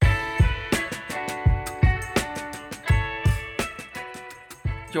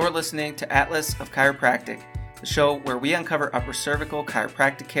You're listening to Atlas of Chiropractic, the show where we uncover upper cervical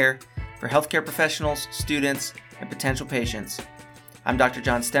chiropractic care for healthcare professionals, students, and potential patients. I'm Dr.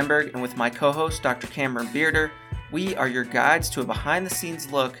 John Stenberg, and with my co-host, Dr. Cameron Bearder, we are your guides to a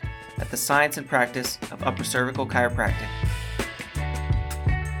behind-the-scenes look at the science and practice of upper cervical chiropractic.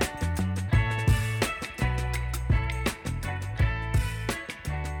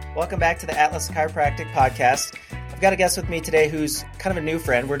 Welcome back to the Atlas of Chiropractic podcast. I've got a guest with me today who's kind of a new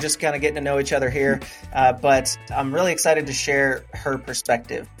friend. We're just kind of getting to know each other here, but I'm really excited to share her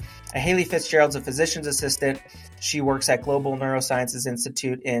perspective. Hailey Fitzgerald's a physician's assistant. She works at Global Neurosciences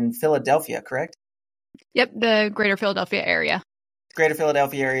Institute in Philadelphia, correct? Yep, the greater Philadelphia area. Greater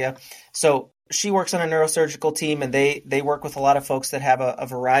Philadelphia area. So she works on a neurosurgical team, and they work with a lot of folks that have a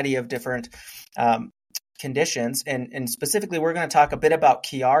variety of different conditions. And specifically, we're going to talk a bit about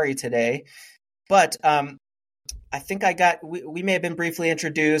Chiari today. But I think we may have been briefly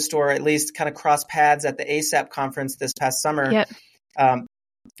introduced or at least kind of crossed paths at the ASAP conference this past summer. Yep.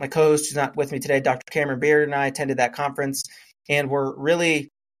 My co-host who's not with me today, Dr. Cameron Beard, and I attended that conference, and we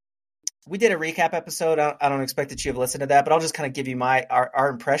did a recap episode. I don't expect that you have listened to that, but I'll just kind of give you our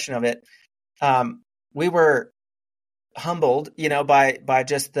impression of it. We were humbled, by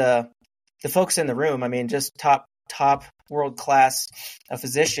just the folks in the room. I mean, just top world-class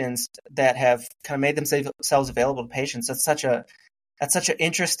physicians that have kind of made themselves available to patients. That's such an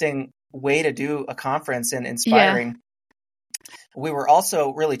interesting way to do a conference and inspiring. Yeah. We were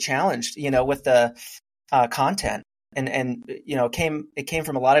also really challenged, with the content, and it came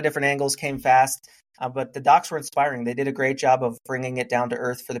from a lot of different angles, came fast, but the docs were inspiring. They did a great job of bringing it down to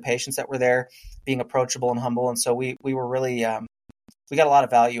earth for the patients that were there, being approachable and humble, and so we were really we got a lot of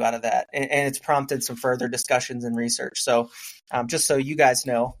value out of that, and it's prompted some further discussions and research. So just so you guys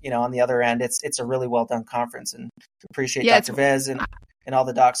know, on the other end, it's a really well done conference, and appreciate Dr. Vez and all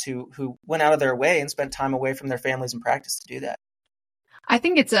the docs who went out of their way and spent time away from their families and practice to do that. I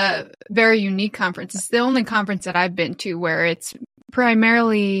think it's a very unique conference. It's the only conference that I've been to where it's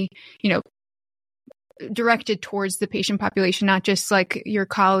primarily, directed towards the patient population, not just like your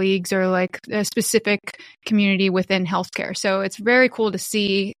colleagues or like a specific community within healthcare. So it's very cool to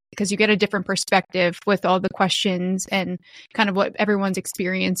see because you get a different perspective with all the questions and kind of what everyone's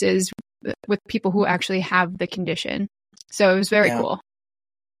experience is with people who actually have the condition. So it was very cool.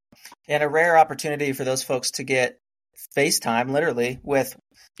 And a rare opportunity for those folks to get FaceTime literally with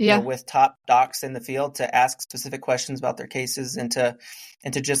with top docs in the field to ask specific questions about their cases and to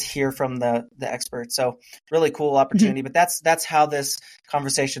just hear from the experts. So really cool opportunity. Mm-hmm. But that's how this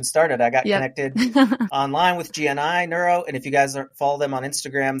conversation started. I got connected online with GNI Neuro, and if you guys follow them on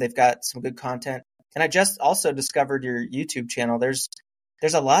Instagram, they've got some good content. And I just also discovered your YouTube channel. There's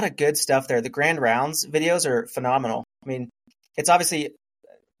a lot of good stuff there. The Grand Rounds videos are phenomenal. I mean, it's obviously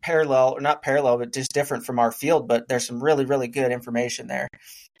not parallel, but just different from our field, but there's some really, really good information there.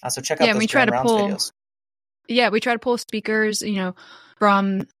 So check out those Grand Rounds videos. Yeah, we try to pull speakers,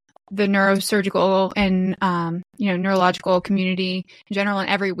 from the neurosurgical and, neurological community in general.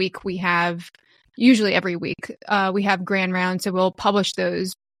 And usually every week, we have Grand Rounds. So we'll publish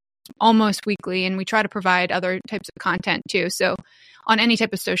those almost weekly, and we try to provide other types of content too. So on any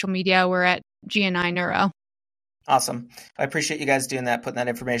type of social media, we're at GNI Neuro. Awesome. I appreciate you guys doing that, putting that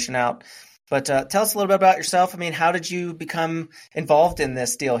information out. But tell us a little bit about yourself. I mean, how did you become involved in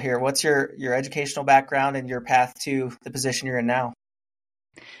this deal here? What's your educational background and your path to the position you're in now?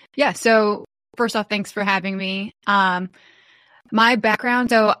 Yeah. So first off, thanks for having me. My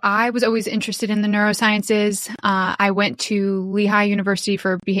background, so I was always interested in the neurosciences. I went to Lehigh University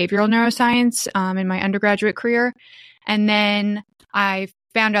for behavioral neuroscience in my undergraduate career. And then I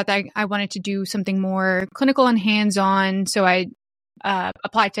found out that I wanted to do something more clinical and hands-on. So I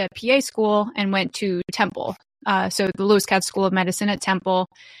applied to PA school and went to Temple. So the Lewis Katz School of Medicine at Temple,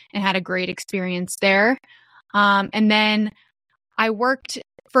 and had a great experience there. And then I worked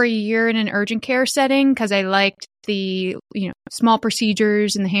for a year in an urgent care setting because I liked the small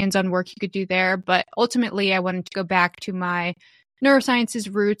procedures and the hands-on work you could do there. But ultimately, I wanted to go back to my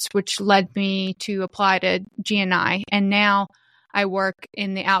neurosciences roots, which led me to apply to GNI. And now I work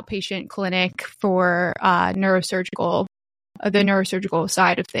in the outpatient clinic for the neurosurgical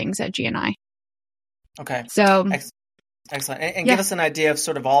side of things at GNI. Okay. So excellent. And give us an idea of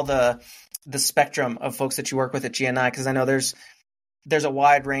sort of all the spectrum of folks that you work with at GNI, because I know there's a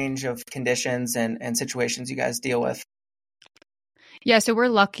wide range of conditions and situations you guys deal with. Yeah, so we're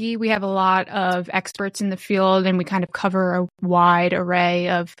lucky. We have a lot of experts in the field, and we kind of cover a wide array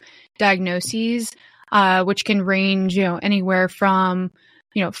of diagnoses, which can range, anywhere from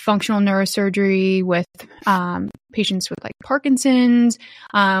functional neurosurgery with patients with like Parkinson's.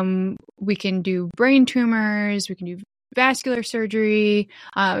 We can do brain tumors. We can do vascular surgery.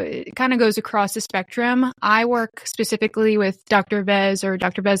 It kind of goes across the spectrum. I work specifically with Dr.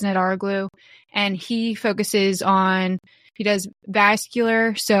 Veznet Araglu, and he does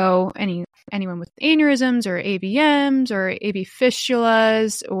vascular. So anyone with aneurysms or AVMs or AV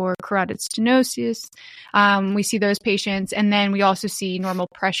fistulas or carotid stenosis, we see those patients. And then we also see normal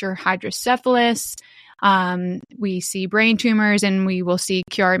pressure hydrocephalus. We see brain tumors, and we will see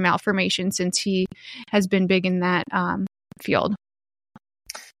Chiari malformation, since he has been big in that field.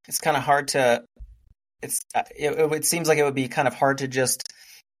 It's kind of hard to. It seems like it would be kind of hard to just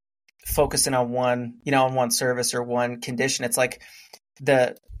focus in on one service or one condition. It's like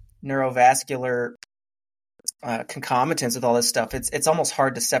the neurovascular concomitants with all this stuff. It's almost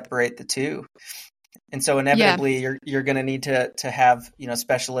hard to separate the two. And so inevitably you're going to need to have,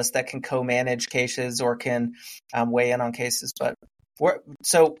 specialists that can co-manage cases or can weigh in on cases. But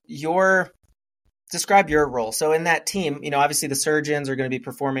describe your role. So in that team, obviously the surgeons are going to be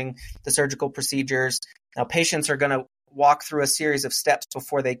performing the surgical procedures. Now patients are going to walk through a series of steps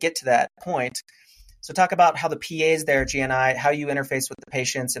before they get to that point. So talk about how the PAs there at GNI, how you interface with the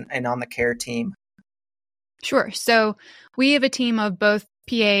patients and on the care team. Sure. So we have a team of both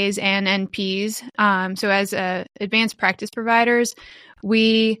PAs and NPs. So as advanced practice providers,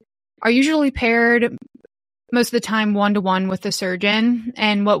 we are usually paired most of the time one-to-one with the surgeon.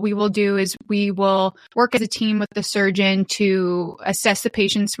 And what we will do is we will work as a team with the surgeon to assess the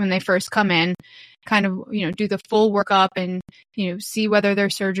patients when they first come in, kind of, do the full workup and, see whether they're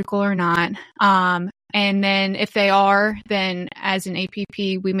surgical or not. And then if they are, then as an APP,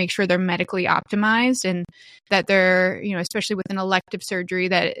 we make sure they're medically optimized and that they're, especially with an elective surgery,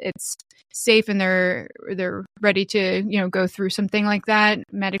 that it's safe and they're ready to, go through something like that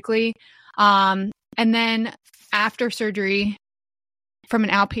medically. And then after surgery, from an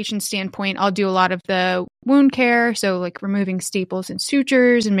outpatient standpoint, I'll do a lot of the wound care. So like removing staples and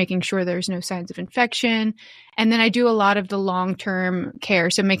sutures and making sure there's no signs of infection. And then I do a lot of the long-term care.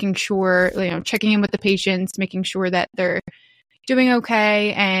 So making sure, checking in with the patients, making sure that they're doing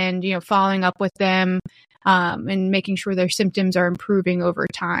okay and, following up with them and making sure their symptoms are improving over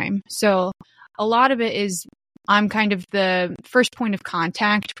time. So a lot of it is I'm kind of the first point of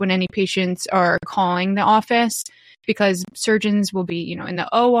contact when any patients are calling the office, because surgeons will be, in the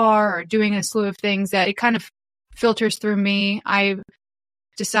OR or doing a slew of things that it kind of filters through me. I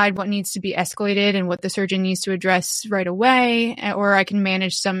decide what needs to be escalated and what the surgeon needs to address right away, or I can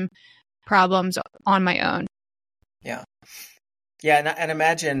manage some problems on my own. Yeah. Yeah. And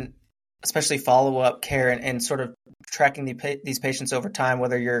imagine, especially follow-up care and sort of tracking these patients over time,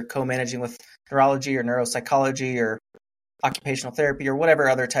 whether you're co-managing with neurology or neuropsychology or occupational therapy or whatever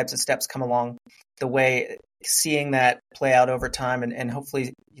other types of steps come along the way, seeing that play out over time and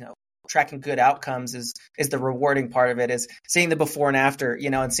hopefully, tracking good outcomes is the rewarding part of it, is seeing the before and after,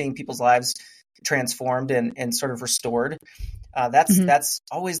 and seeing people's lives transformed and sort of restored. That's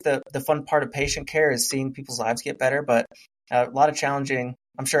always the fun part of patient care, is seeing people's lives get better, but a lot of challenging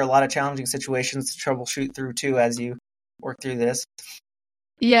situations to troubleshoot through too, as you work through this.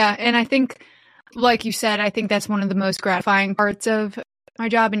 Yeah. And I think, like you said, I think that's one of the most gratifying parts of my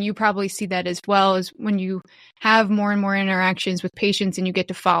job. And you probably see that as well, is when you have more and more interactions with patients and you get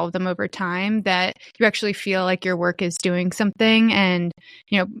to follow them over time, that you actually feel like your work is doing something. And,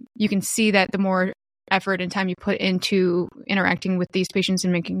 you can see that the more effort and time you put into interacting with these patients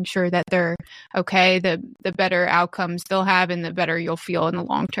and making sure that they're okay, the better outcomes they'll have and the better you'll feel in the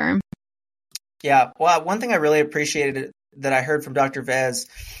long term. Yeah. Well, one thing I really appreciated that I heard from Dr. Vez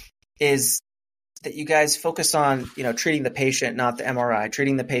is that you guys focus on, treating the patient, not the MRI,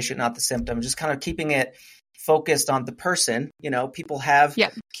 treating the patient, not the symptom, just kind of keeping it focused on the person. People have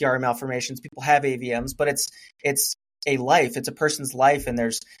Chiari malformations, people have AVMs, but it's a life, it's a person's life, and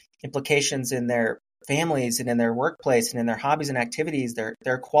there's implications in their families and in their workplace and in their hobbies and activities.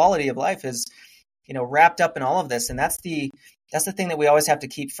 Their quality of life is, wrapped up in all of this. And that's the thing that we always have to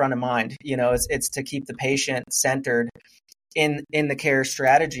keep front of mind. It's to keep the patient centered in the care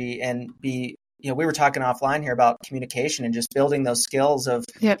strategy and be, we were talking offline here about communication and just building those skills of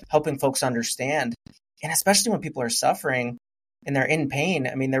helping folks understand. And especially when people are suffering and they're in pain,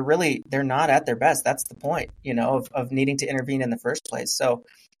 I mean, they're not at their best. That's the point, of needing to intervene in the first place. So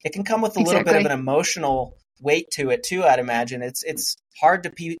it can come with a little bit of an emotional weight to it too, I'd imagine. It's hard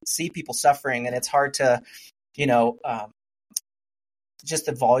to see people suffering, and it's hard to, just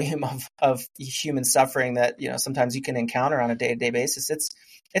the volume of human suffering that, sometimes you can encounter on a day-to-day basis. It's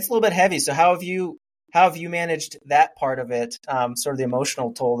a little bit heavy. So how have you how have you managed that part of it, sort of the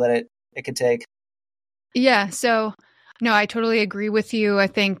emotional toll that it could take? Yeah. So, no, I totally agree with you. I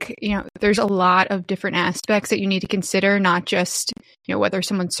think, there's a lot of different aspects that you need to consider, not just, whether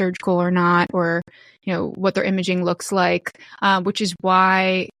someone's surgical or not, or, what their imaging looks like, which is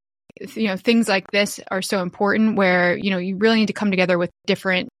why, things like this are so important where, you really need to come together with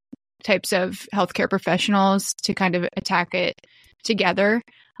different types of healthcare professionals to kind of attack it together.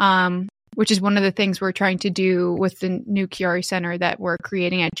 Which is one of the things we're trying to do with the new Chiari Center that we're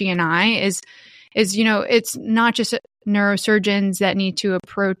creating at GNI is, it's not just neurosurgeons that need to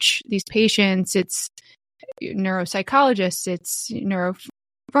approach these patients. It's neuropsychologists, it's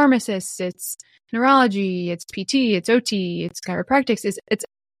neuropharmacists, it's neurology, it's PT, it's OT, it's chiropractics. It's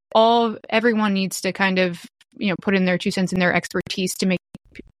all, everyone needs to kind of, put in their 2 cents and their expertise to make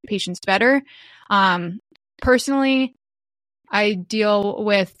patients better. Personally, I deal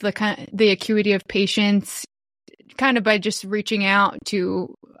with the acuity of patients kind of by just reaching out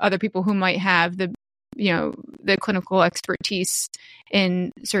to other people who might have the clinical expertise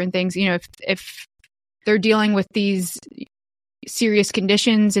in certain things. If they're dealing with these serious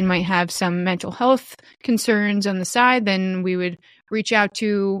conditions and might have some mental health concerns on the side, then we would reach out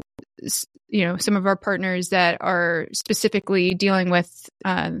to, some of our partners that are specifically dealing with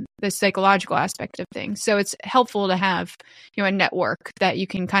the psychological aspect of things. So it's helpful to have, a network that you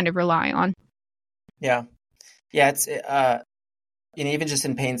can kind of rely on. Yeah. Yeah. It's, even just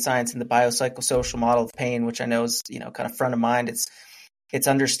in pain science and the biopsychosocial model of pain, which I know is, kind of front of mind, it's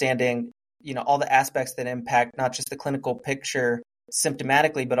understanding, all the aspects that impact not just the clinical picture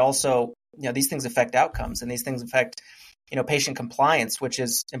symptomatically, but also, these things affect outcomes, and these things affect, patient compliance, which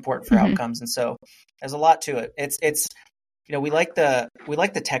is important for outcomes. And so there's a lot to it. It's, we like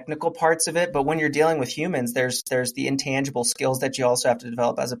the technical parts of it, but when you're dealing with humans, there's the intangible skills that you also have to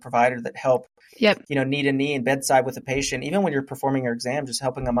develop as a provider that help, knee to knee and bedside with a patient, even when you're performing your exam, just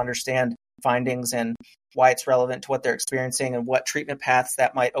helping them understand findings and why it's relevant to what they're experiencing and what treatment paths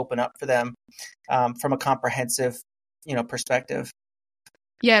that might open up for them, from a comprehensive, perspective.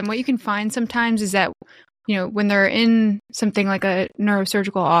 Yeah. And what you can find sometimes is that, when they're in something like a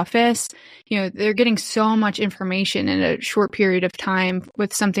neurosurgical office, they're getting so much information in a short period of time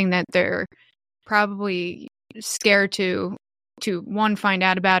with something that they're probably scared to one, find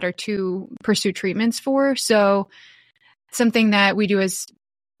out about, or two, pursue treatments for. So something that we do as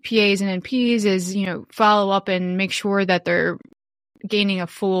PAs and NPs is, follow up and make sure that they're gaining a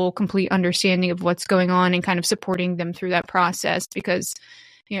full, complete understanding of what's going on and kind of supporting them through that process, because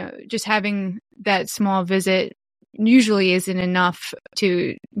just having that small visit usually isn't enough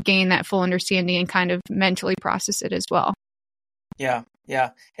to gain that full understanding and kind of mentally process it as well. Yeah.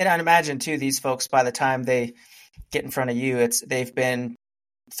 Yeah. And I'd imagine too, these folks, by the time they get in front of you, they've been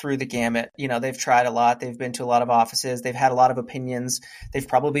through the gamut. They've tried a lot. They've been to a lot of offices. They've had a lot of opinions. They've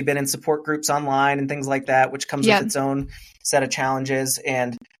probably been in support groups online and things like that, which comes with its own set of challenges.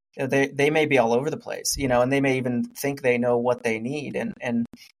 And they may be all over the place, and they may even think they know what they need. And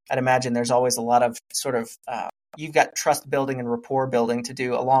I'd imagine there's always a lot of sort of, you've got trust building and rapport building to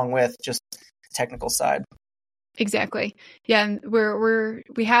do along with just the technical side. Exactly. Yeah. And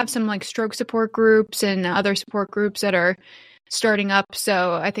we have some like stroke support groups and other support groups that are starting up.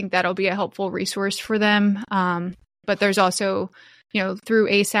 So I think that'll be a helpful resource for them. But there's also, through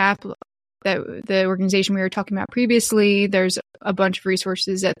ASAP, that the organization we were talking about previously, there's a bunch of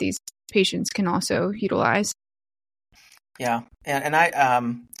resources that these patients can also utilize. Yeah. And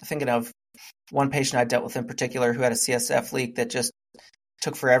I'm thinking of one patient I dealt with in particular who had a CSF leak that just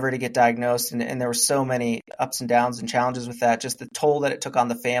took forever to get diagnosed. And there were so many ups and downs and challenges with that, just the toll that it took on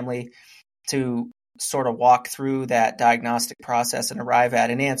the family to sort of walk through that diagnostic process and arrive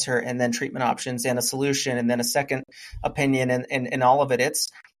at an answer, and then treatment options and a solution, and then a second opinion, and all of it.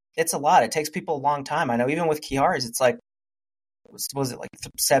 It's a lot. It takes people a long time. I know even with Chiari's, it's like, was it like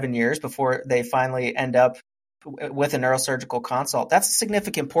 7 years before they finally end up with a neurosurgical consult? That's a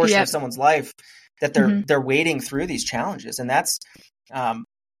significant portion of someone's life that they're wading through these challenges. And that's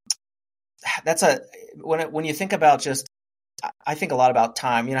when you think about just, I think a lot about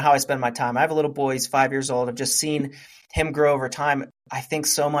time, how I spend my time. I have a little boy, he's 5 years old. I've just seen him grow over time. I think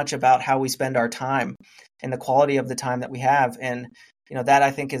so much about how we spend our time and the quality of the time that we have. And that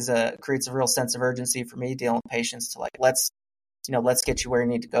I think creates a real sense of urgency for me dealing with patients to like, let's get you where you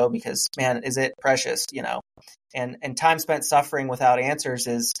need to go, because man, is it precious, and time spent suffering without answers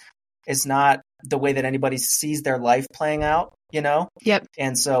is not the way that anybody sees their life playing out, Yep.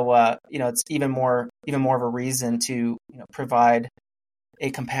 And so, it's even more of a reason to, provide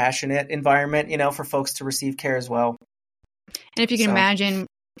a compassionate environment, for folks to receive care as well. And if you can imagine,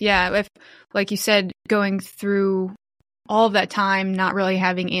 Yeah. If, like you said, going through all of that time, not really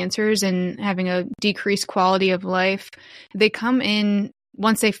having answers and having a decreased quality of life, they come in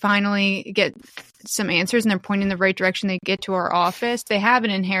once they finally get some answers and they're pointing in the right direction, they get to our office, they have an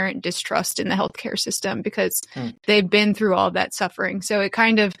inherent distrust in the healthcare system because they've been through all of that suffering. So it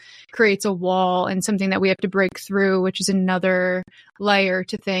kind of creates a wall and something that we have to break through, which is another layer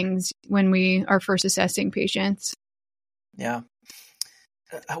to things when we are first assessing patients. Yeah.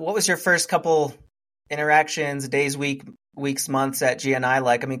 What was your first couple interactions, days, weeks, months at GNI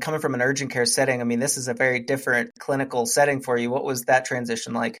like? I mean, coming from an urgent care setting, I mean, this is a very different clinical setting for you. What was that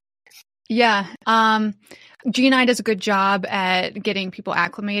transition like? Yeah. GNI does a good job at getting people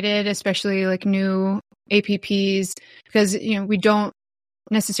acclimated, especially like new APPs, because, we don't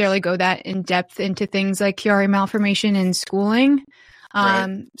necessarily go that in depth into things like Chiari malformation in schooling.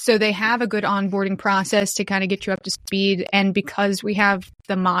 Right. So they have a good onboarding process to kind of get you up to speed. And because we have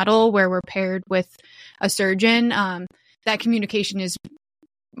the model where we're paired with a surgeon, that communication is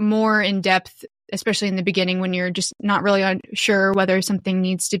more in depth, especially in the beginning when you're just not really sure whether something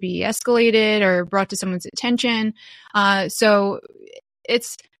needs to be escalated or brought to someone's attention. So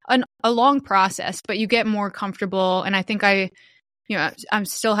it's a long process, but you get more comfortable. And I think I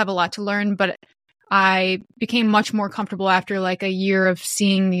still have a lot to learn, but I became much more comfortable after like a year of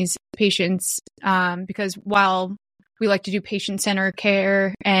seeing these patients, because while we like to do patient-centered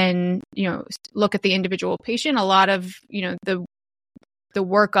care and, look at the individual patient, a lot of, the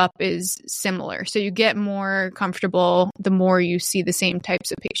workup is similar. So you get more comfortable the more you see the same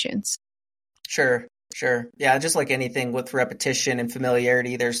types of patients. Sure. Yeah, just like anything with repetition and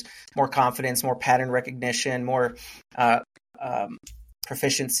familiarity, there's more confidence, more pattern recognition, more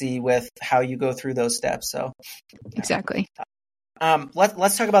proficiency with how you go through those steps. So exactly.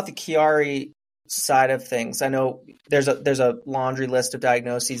 Let's talk about the Chiari side of things. I know there's a laundry list of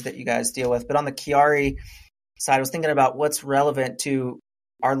diagnoses that you guys deal with, but on the Chiari side, I was thinking about what's relevant to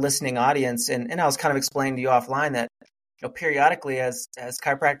our listening audience, and I was kind of explaining to you offline that periodically as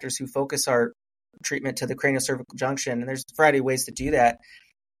chiropractors who focus our treatment to the craniocervical junction, and there's a variety of ways to do that.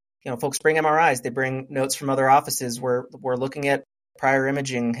 Folks bring MRIs, they bring notes from other offices. We're looking at prior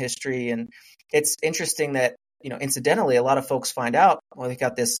imaging history, and it's interesting that incidentally a lot of folks find out, well, they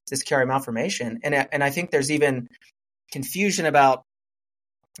got this Chiari malformation, and I think there's even confusion about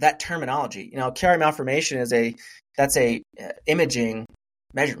that terminology. Chiari malformation is a imaging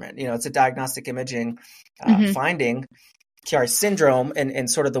measurement. It's a diagnostic imaging finding. Chiari syndrome and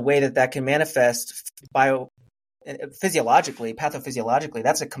sort of the way that can manifest physiologically, pathophysiologically,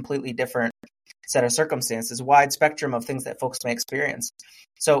 that's a completely different set of circumstances, wide spectrum of things that folks may experience.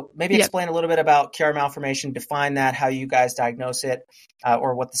 So maybe explain a little bit about Chiari malformation, define that, how you guys diagnose it,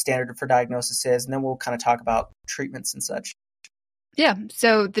 or what the standard for diagnosis is, and then we'll kind of talk about treatments and such. Yeah.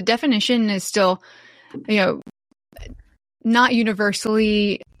 So the definition is still, not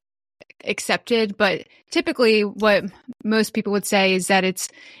universally accepted, but typically what most people would say is that it's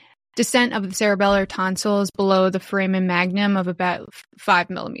descent of the cerebellar tonsils below the foramen magnum of about 5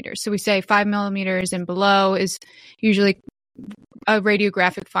 millimeters. So we say 5 millimeters and below is usually a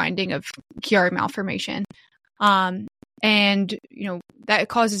radiographic finding of Chiari malformation. And, that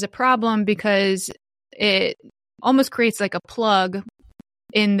causes a problem because it almost creates like a plug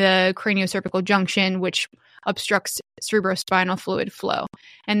in the craniocervical junction, which obstructs cerebrospinal fluid flow.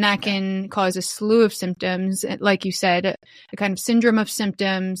 And that can cause a slew of symptoms, like you said, a kind of syndrome of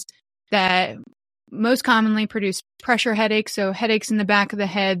symptoms that most commonly produce pressure headaches. So headaches in the back of the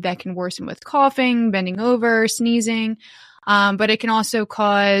head that can worsen with coughing, bending over, sneezing. But it can also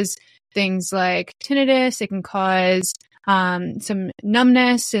cause things like tinnitus. It can cause some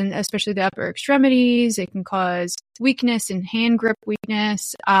numbness, and especially the upper extremities. It can cause weakness and hand grip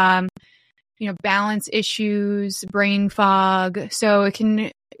weakness, balance issues, brain fog. So it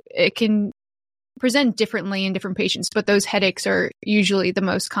can present differently in different patients, but those headaches are usually the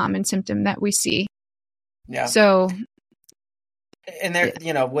most common symptom that we see. Yeah. So, and there,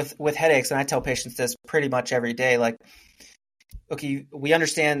 with headaches, and I tell patients this pretty much every day, like, okay, we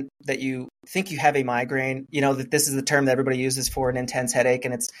understand that you think you have a migraine, that this is the term that everybody uses for an intense headache.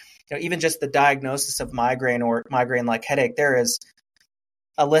 And it's, even just the diagnosis of migraine or migraine-like headache, there is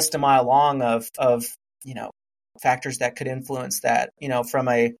a list a mile long of factors that could influence that, from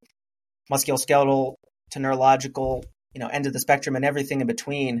a musculoskeletal to neurological, end of the spectrum and everything in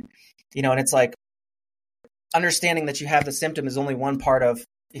between, and it's like understanding that you have the symptom is only one part of,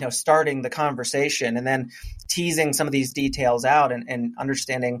 starting the conversation, and then teasing some of these details out and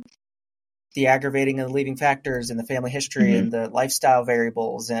understanding the aggravating and the leading factors and the family history and the lifestyle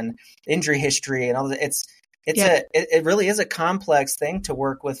variables and injury history and all that. it really is a complex thing to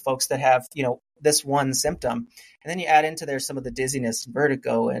work with folks that have, this one symptom. And then you add into there some of the dizziness and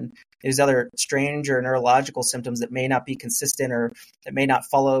vertigo and these other strange or neurological symptoms that may not be consistent or that may not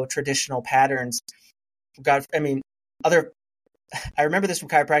follow traditional patterns. I remember this from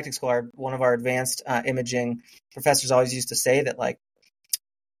chiropractic school. One of our advanced imaging professors always used to say that, like,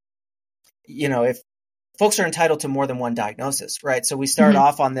 if folks are entitled to more than one diagnosis, right? So we start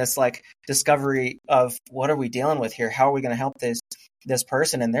off on this like discovery of what are we dealing with here? How are we going to help this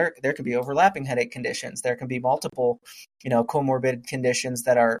person? And there can be overlapping headache conditions. There can be multiple, comorbid conditions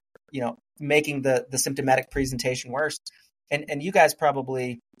that are, making the symptomatic presentation worse. And you guys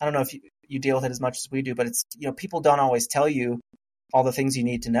probably, I don't know if you deal with it as much as we do, but it's, people don't always tell you all the things you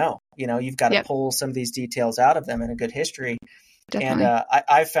need to know. You've got to pull some of these details out of them in a good history. Definitely. And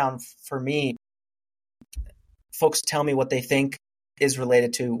I found for me, folks tell me what they think is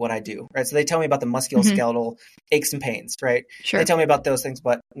related to what I do, right? So they tell me about the musculoskeletal aches and pains, right? Sure. They tell me about those things,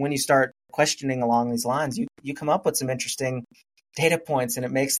 but when you start questioning along these lines, you come up with some interesting data points, and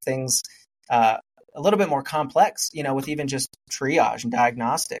it makes things a little bit more complex, with even just triage and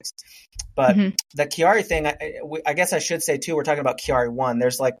diagnostics. But the Chiari thing, I guess I should say too, we're talking about Chiari 1.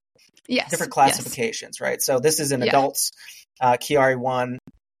 There's like different classifications, right? So this is in adults, Chiari 1,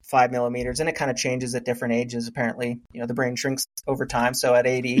 5 millimeters, and it kind of changes at different ages. Apparently, the brain shrinks over time. So at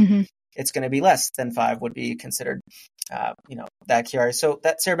 80, it's going to be less than 5 would be considered, that Chiari. So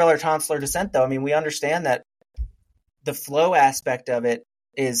that cerebellar tonsillar descent, though, we understand that the flow aspect of it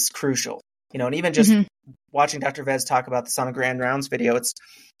is crucial, and even just watching Dr. Vez talk about this on a Grand Rounds video, it's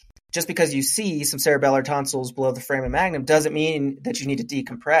just because you see some cerebellar tonsils below the foramen magnum doesn't mean that you need to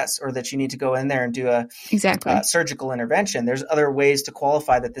decompress or that you need to go in there and do a surgical intervention. There's other ways to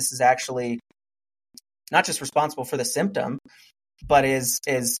qualify that this is actually not just responsible for the symptom, but is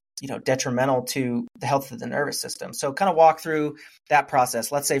detrimental to the health of the nervous system. So kind of walk through that process.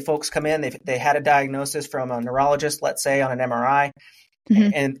 Let's say folks come in, they had a diagnosis from a neurologist, let's say on an MRI,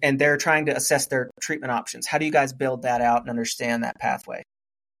 and they're trying to assess their treatment options. How do you guys build that out and understand that pathway?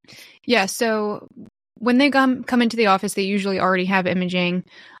 Yeah. So when they come into the office, they usually already have imaging.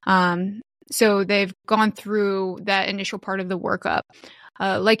 So they've gone through that initial part of the workup.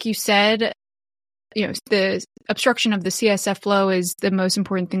 Like you said, the obstruction of the CSF flow is the most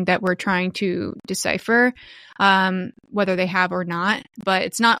important thing that we're trying to decipher, whether they have or not, but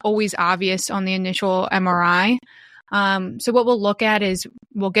it's not always obvious on the initial MRI. So what we'll look at is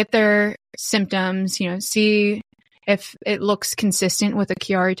we'll get their symptoms, see if it looks consistent with a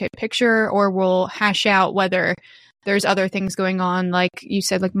Chiari type picture, or we'll hash out whether there's other things going on, like you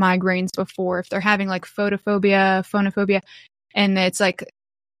said, like migraines before. If they're having like phonophobia, and it's like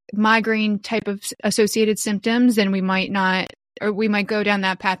migraine type of associated symptoms, then we might go down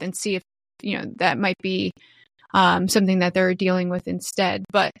that path and see if, that might be something that they're dealing with instead.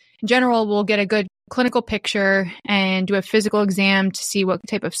 But in general, we'll get a good clinical picture and do a physical exam to see what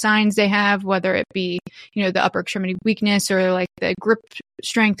type of signs they have, whether it be, the upper extremity weakness or like the grip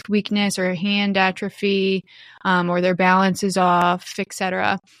strength weakness or hand atrophy, or their balance is off,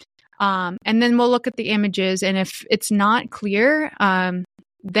 etc. And then we'll look at the images, and if it's not clear,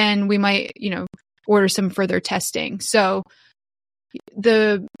 then we might, order some further testing. So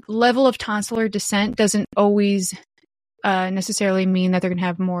the level of tonsillar descent doesn't always necessarily mean that they're going to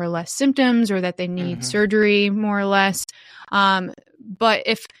have more or less symptoms or that they need surgery more or less. But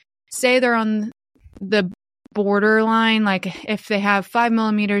if, say, they're on the borderline, like if they have 5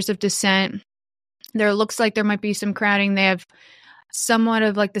 millimeters of descent, there looks like there might be some crowding. They have somewhat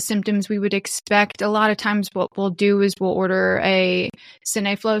of like the symptoms we would expect. A lot of times what we'll do is we'll order a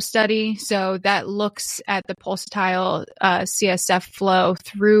cine flow study. So that looks at the pulsatile CSF flow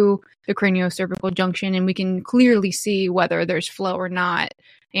through the craniocervical junction, and we can clearly see whether there's flow or not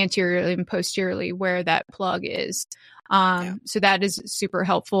anteriorly and posteriorly where that plug is. So that is super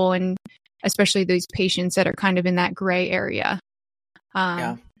helpful, and especially these patients that are kind of in that gray area.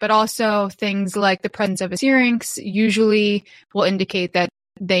 But also things like the presence of a syrinx usually will indicate that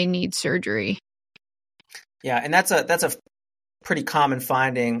they need surgery. Yeah, and that's a pretty common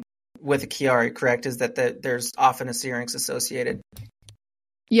finding with a Chiari, correct? Is that there's often a syrinx associated.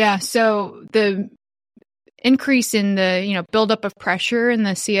 Yeah, so the increase in the buildup of pressure in the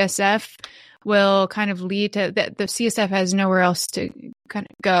CSF will kind of lead to that the CSF has nowhere else to kind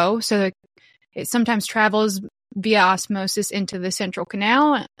of go, so it sometimes travels via osmosis into the central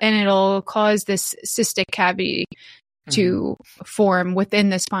canal, and it'll cause this cystic cavity to form within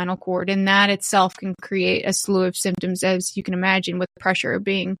the spinal cord, and that itself can create a slew of symptoms, as you can imagine, with pressure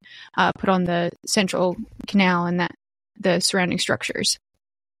being put on the central canal and the surrounding structures.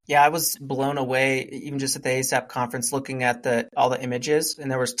 Yeah, I was blown away even just at the ASAP conference looking at all the images, and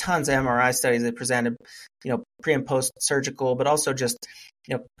there was tons of MRI studies that presented, pre and post surgical, but also just,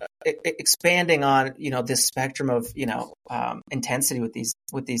 expanding on, this spectrum of, intensity with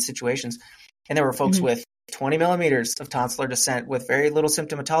these situations. And there were folks with 20 millimeters of tonsillar descent with very little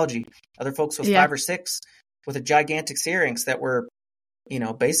symptomatology, other folks with 5 or 6 with a gigantic syrinx that were,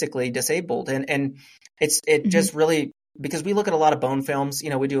 basically disabled. And it just really, because we look at a lot of bone films, we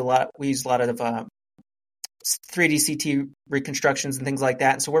use a lot of 3D CT reconstructions and things like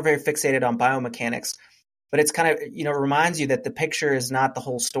that. And so we're very fixated on biomechanics, but it's kind of, it reminds you that the picture is not the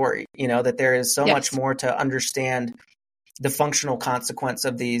whole story, that there is so much more to understand the functional consequence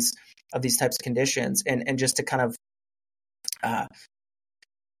of these types of conditions, and just to kind of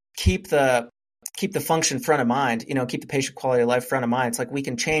keep the function front of mind, keep the patient quality of life front of mind. It's like we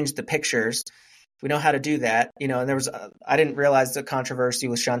can change the pictures. We know how to do that, and there was, I didn't realize the controversy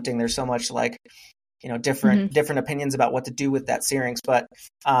with shunting. There's so much different opinions about what to do with that syrinx, but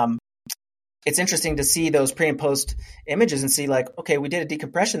it's interesting to see those pre and post images and see okay, we did a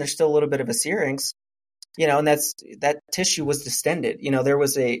decompression. There's still a little bit of a syrinx, and that tissue was distended. There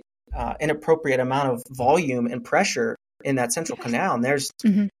was a inappropriate amount of volume and pressure in that central canal. And there's,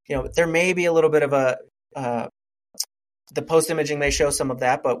 there may be a little bit of the post imaging may show some of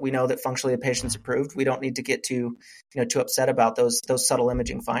that, but we know that functionally the patient's improved. We don't need to get too upset about those subtle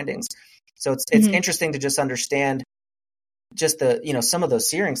imaging findings. So it's interesting to just understand just some of those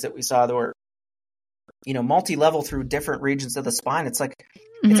syrinx that we saw that were, multi-level through different regions of the spine. It's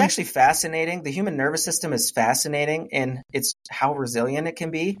it's actually fascinating. The human nervous system is fascinating, and it's how resilient it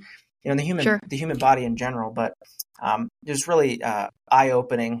can be, the human body in general. But it's really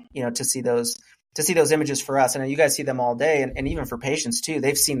eye-opening, to see those images for us. And you guys see them all day, and even for patients too.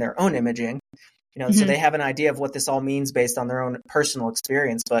 They've seen their own imaging, so they have an idea of what this all means based on their own personal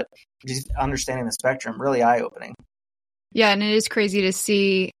experience. But just understanding the spectrum, really eye-opening. Yeah, and it is crazy to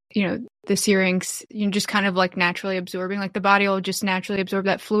see, the syrinx, just kind of naturally absorbing, the body will just naturally absorb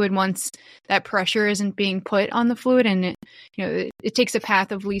that fluid once that pressure isn't being put on the fluid, and it takes a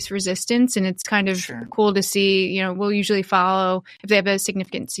path of least resistance, and it's kind of cool to see. We'll usually follow if they have a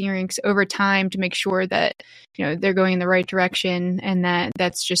significant syrinx over time to make sure that they're going in the right direction and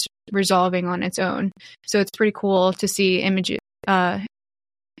that's just resolving on its own. So it's pretty cool to see images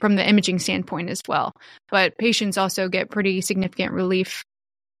from the imaging standpoint as well. But patients also get pretty significant relief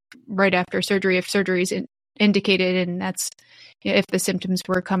right after surgery if surgery is indicated, and that's if the symptoms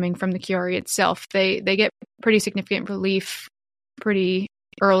were coming from the Chiari itself. They get pretty significant relief pretty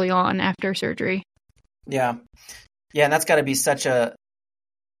early on after surgery. Yeah, and that's got to be such a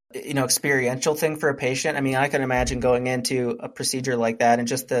experiential thing for a patient. I mean, I can imagine going into a procedure like that and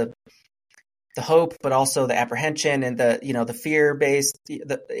just the hope, but also the apprehension and the fear based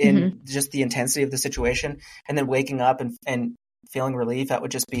in just the intensity of the situation, and then waking up and feeling relief. That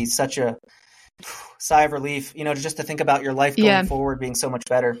would just be such a sigh of relief, just to think about your life going forward being so much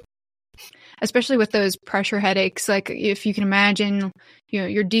better. Especially with those pressure headaches, if you can imagine,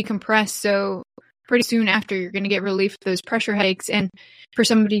 you're decompressed, so pretty soon after you're going to get relief of those pressure headaches. And for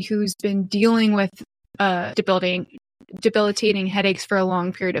somebody who's been dealing with debilitating headaches for a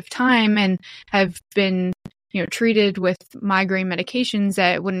long period of time and have been treated with migraine medications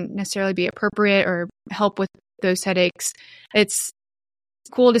that wouldn't necessarily be appropriate or help with those headaches, it's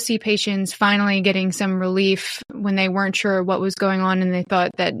cool to see patients finally getting some relief when they weren't sure what was going on and they thought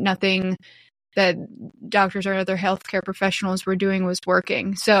that nothing that doctors or other healthcare professionals were doing was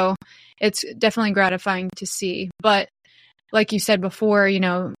working. So it's definitely gratifying to see. But like you said before, you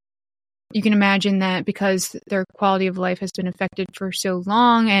can imagine that because their quality of life has been affected for so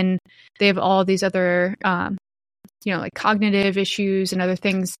long and they have all these other, cognitive issues and other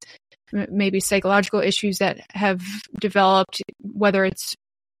things, maybe psychological issues that have developed, whether it's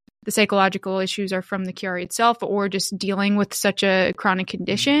the psychological issues are from the Chiari itself or just dealing with such a chronic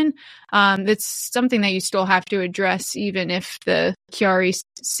condition. It's something that you still have to address, even if the Chiari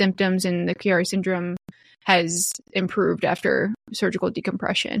symptoms and the Chiari syndrome has improved after surgical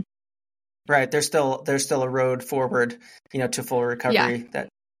decompression. Right. There's still a road forward, to full recovery.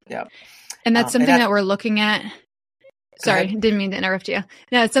 And that's something that we're looking at. Sorry, didn't mean to interrupt you.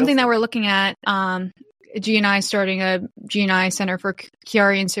 No, it's something that we're looking at. GNI starting a GNI Center for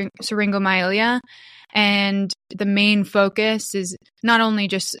Chiari and Syringomyelia. And the main focus is not only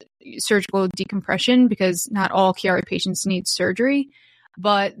just surgical decompression, because not all Chiari patients need surgery,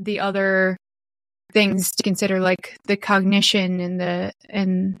 but the other things to consider, like the cognition and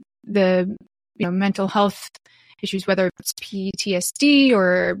the mental health issues, whether it's PTSD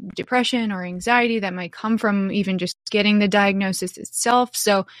or depression or anxiety that might come from even just getting the diagnosis itself.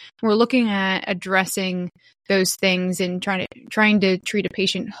 So we're looking at addressing those things and trying to treat a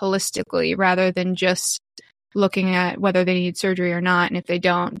patient holistically rather than just looking at whether they need surgery or not. And if they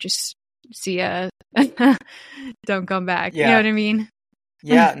don't, just see ya. Don't come back. Yeah. You know what I mean?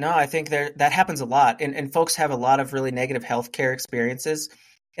 Yeah, no, I think that happens a lot. And folks have a lot of really negative healthcare experiences.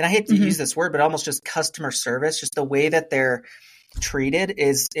 And I hate to use this word, but almost just customer service, just the way that they're treated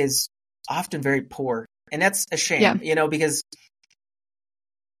is often very poor. And that's a shame, because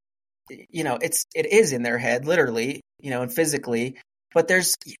it is in their head, literally, and physically, but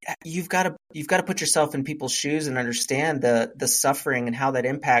you've got to put yourself in people's shoes and understand the suffering and how that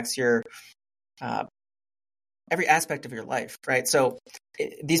impacts your every aspect of your life, right? So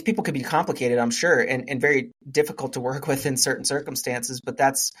these people could be complicated, I'm sure, and very difficult to work with in certain circumstances, but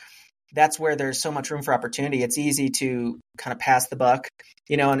that's where there's so much room for opportunity. It's easy to kind of pass the buck,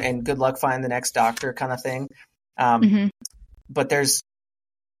 and good luck finding the next doctor kind of thing. But there's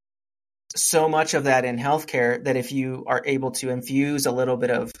so much of that in healthcare that if you are able to infuse a little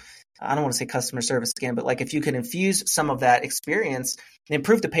bit of, I don't want to say customer service again, but like if you can infuse some of that experience and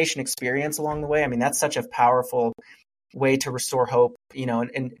improve the patient experience along the way, I mean, that's such a powerful way to restore hope,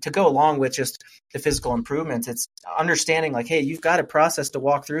 and to go along with just the physical improvements. It's understanding like, hey, you've got a process to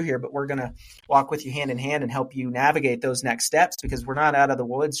walk through here, but we're going to walk with you hand in hand and help you navigate those next steps, because we're not out of the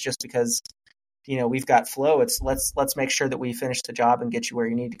woods just because, we've got flow. It's let's make sure that we finish the job and get you where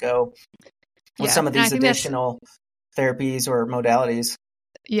you need to go with some of these additional therapies or modalities.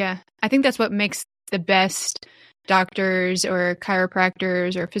 Yeah, I think that's what makes the best doctors or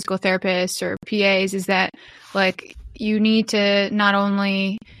chiropractors or physical therapists or PAs is that, like, you need to not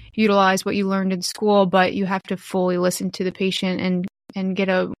only utilize what you learned in school, but you have to fully listen to the patient and get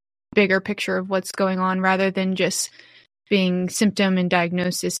a bigger picture of what's going on rather than just being symptom and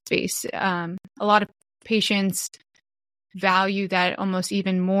diagnosis based. A lot of patients value that almost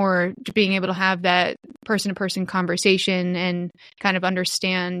even more, being able to have that person-to-person conversation and kind of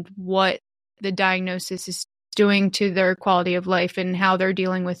understand what the diagnosis is doing to their quality of life and how they're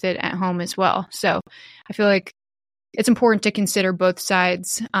dealing with it at home as well. So I feel like it's important to consider both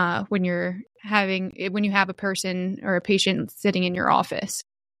sides when you have a person or a patient sitting in your office.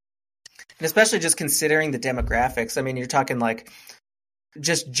 And especially just considering the demographics. I mean, you're talking like,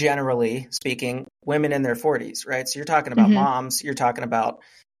 just generally speaking, women in their 40s, right? So you're talking about moms, you're talking about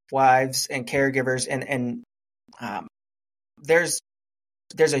wives and caregivers, and there's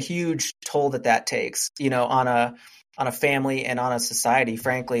a huge toll that takes, on a family and on a society,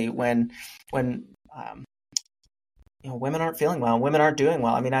 frankly, when women aren't feeling well, women aren't doing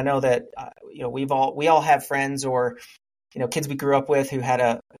well. I mean, I know that we all have friends or kids we grew up with who had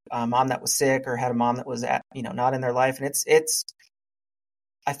a mom that was sick or had a mom that was not in their life, and it's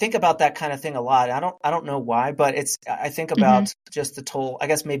I think about that kind of thing a lot. I don't know why, but I think about just the toll. I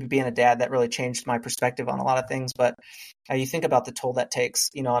guess maybe being a dad, that really changed my perspective on a lot of things. But you think about the toll that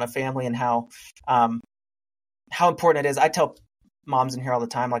takes, on a family and how important it is. I tell moms in here all the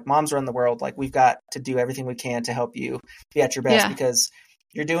time, like, moms run the world. Like, we've got to do everything we can to help you be at your best because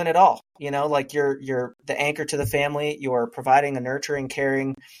you're doing it all. Like you're the anchor to the family. You're providing a nurturing,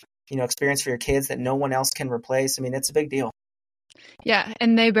 caring, experience for your kids that no one else can replace. I mean, it's a big deal. Yeah,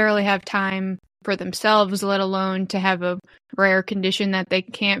 and they barely have time for themselves, let alone to have a rare condition that they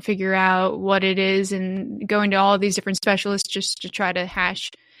can't figure out what it is and going to all these different specialists just to try to hash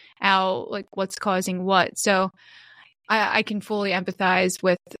out like what's causing what. So I can fully empathize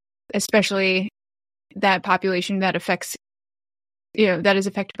with especially that population that affects, that is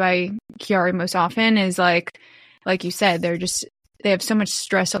affected by Chiari most often is like you said, they have so much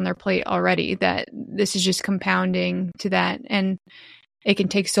stress on their plate already that this is just compounding to that. And it can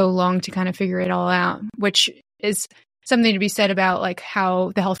take so long to kind of figure it all out, which is something to be said about like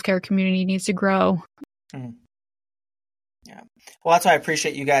how the healthcare community needs to grow. Yeah. Well, that's why I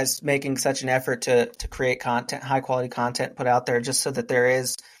appreciate you guys making such an effort to create content, high quality content put out there, just so that there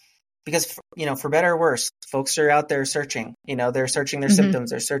is, because, for better or worse, folks are out there searching, they're searching their symptoms,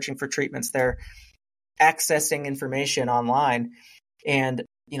 they're searching for treatments, they're accessing information online. And,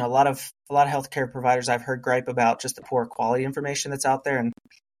 a lot of healthcare providers I've heard gripe about just the poor quality information that's out there. And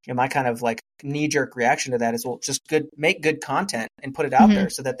my kind of like knee jerk reaction to that is, well, just make good content and put it out there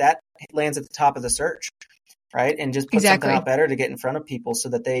so that lands at the top of the search. Right. And just put something out better to get in front of people so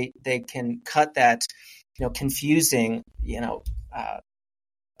that they can cut that, confusing,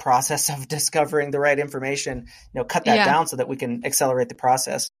 process of discovering the right information, cut that down so that we can accelerate the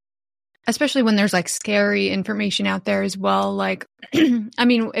process. especially when there's like scary information out there as well. Like, I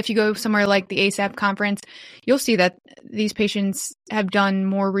mean, if you go somewhere like the ASAP conference, you'll see that these patients have done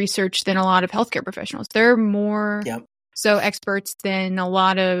more research than a lot of healthcare professionals. They're more so experts than a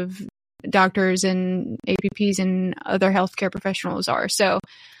lot of doctors and APPs and other healthcare professionals are. So,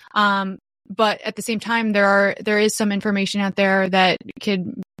 but at the same time, there is some information out there that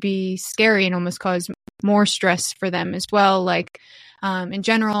could be scary and almost cause more stress for them as well. Like, in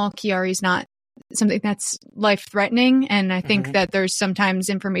general, Chiari is not something that's life-threatening, and I think that there's sometimes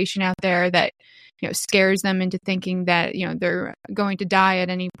information out there that scares them into thinking that they're going to die at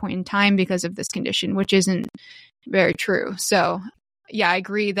any point in time because of this condition, which isn't very true. So, yeah, I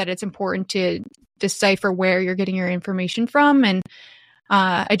agree that it's important to decipher where you're getting your information from, and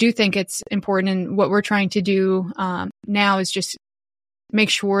I do think it's important. And what we're trying to do now is just make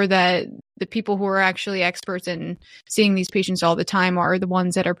sure that the people who are actually experts in seeing these patients all the time are the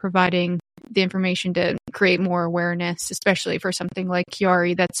ones that are providing the information to create more awareness, especially for something like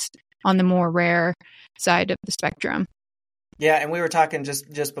Chiari that's on the more rare side of the spectrum. Yeah, and we were talking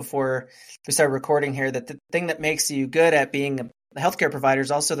just before we started recording here that the thing that makes you good at being a healthcare provider is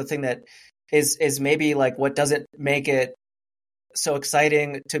also the thing that is maybe like what doesn't make it so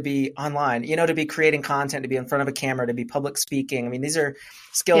exciting to be online, to be creating content, to be in front of a camera, to be public speaking. I mean, these are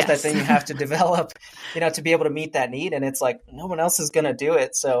skills that then you have to develop, to be able to meet that need. And it's like, no one else is going to do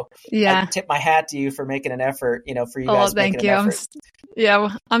it. So I tip my hat to you for making an effort, for you guys making an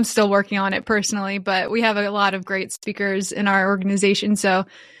effort. I'm still working on it personally, but we have a lot of great speakers in our organization. So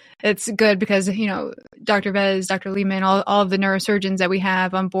it's good because, Dr. Vez, Dr. Lehman, all of the neurosurgeons that we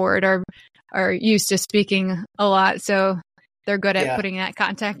have on board are used to speaking a lot. So they're good at putting that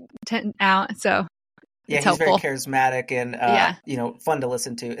content out. So he's very charismatic and, fun to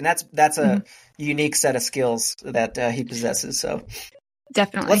listen to. And that's a unique set of skills that he possesses. So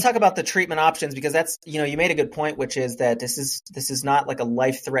definitely. Let's talk about the treatment options, because that's, you made a good point, which is that this is not like a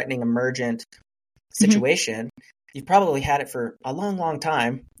life-threatening emergent situation. You've probably had it for a long, long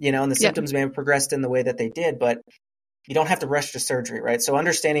time, and the symptoms may have progressed in the way that they did, but you don't have to rush to surgery, right? So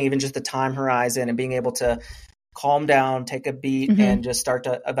understanding even just the time horizon and being able to calm down, take a beat, and just start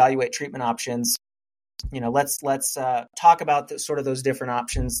to evaluate treatment options. Let's talk about sort of those different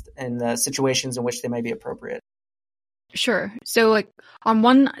options and the situations in which they may be appropriate. Sure. So like on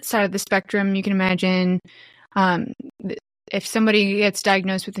one side of the spectrum, you can imagine if somebody gets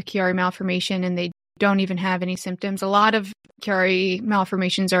diagnosed with a Chiari malformation and they don't even have any symptoms, a lot of Chiari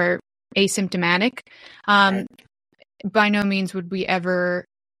malformations are asymptomatic. By no means would we ever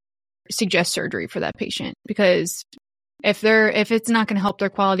suggest surgery for that patient, because if it's not going to help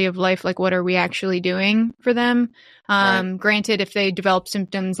their quality of life, like what are we actually doing for them? Granted, if they develop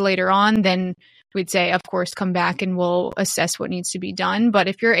symptoms later on, then we'd say, of course, come back and we'll assess what needs to be done. But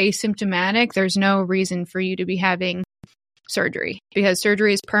if you're asymptomatic, there's no reason for you to be having surgery, because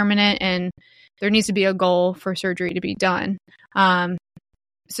surgery is permanent and there needs to be a goal for surgery to be done.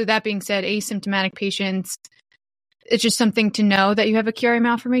 So that being said, asymptomatic patients, it's just something to know that you have a Chiari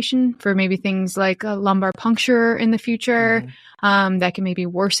malformation for maybe things like a lumbar puncture in the future that can maybe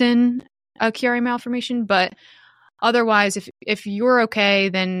worsen a Chiari malformation. But otherwise, if you're okay,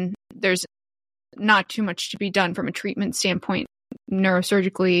 then there's not too much to be done from a treatment standpoint,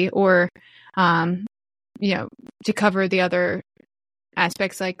 neurosurgically, or to cover the other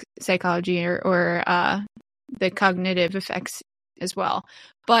aspects like psychology or the cognitive effects as well.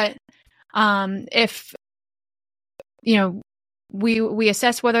 But if we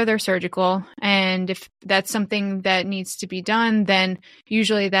assess whether they're surgical, and if that's something that needs to be done, then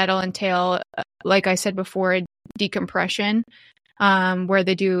usually that'll entail, like I said before, a decompression, where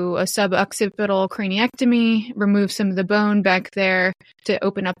they do a suboccipital craniectomy, remove some of the bone back there to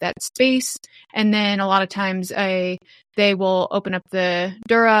open up that space. And then a lot of times they will open up the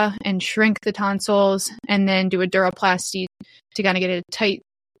dura and shrink the tonsils, and then do a duroplasty to kind of get a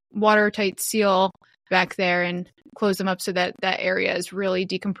watertight seal back there and close them up so that that area is really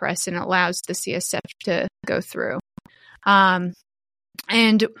decompressed and allows the CSF to go through.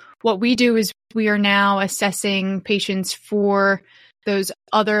 And what we do is we are now assessing patients for those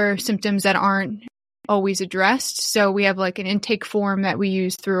other symptoms that aren't always addressed. So we have like an intake form that we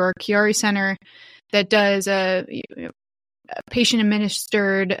use through our Chiari Center that does a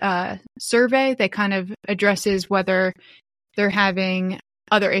patient-administered survey that kind of addresses whether they're having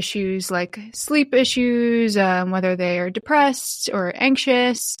other issues like sleep issues, whether they are depressed or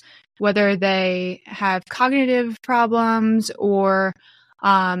anxious, whether they have cognitive problems, or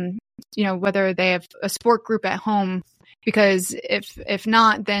whether they have a support group at home. Because if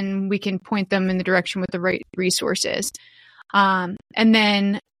not, then we can point them in the direction with the right resources. And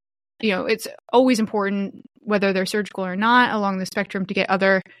then it's always important, whether they're surgical or not, along the spectrum, to get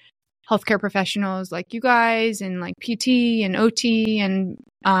other healthcare professionals like you guys and like PT and OT and,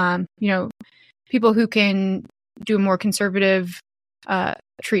 people who can do a more conservative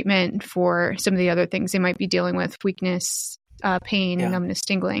treatment for some of the other things they might be dealing with, weakness, pain, numbness,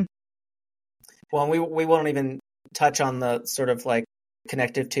 tingling. Well, we won't even touch on the sort of like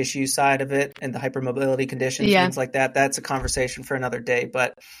connective tissue side of it and the hypermobility conditions, things like that. That's a conversation for another day.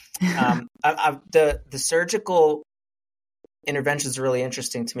 But the surgical interventions are really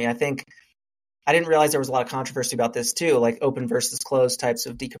interesting to me. I think I didn't realize there was a lot of controversy about this too, like open versus closed types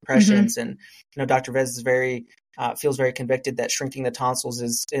of decompressions. And Dr. Vez is feels very convicted that shrinking the tonsils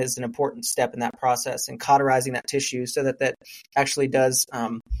is an important step in that process, and cauterizing that tissue so that actually does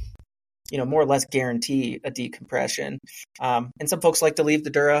more or less guarantee a decompression. And some folks like to leave the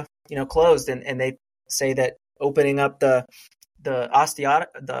dura, closed, and they say that opening up the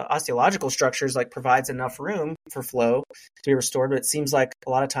osteological structures like provides enough room for flow to be restored. But it seems like a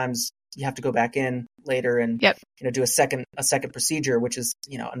lot of times you have to go back in later and do a second procedure, which is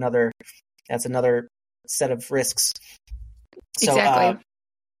another set of risks. So exactly.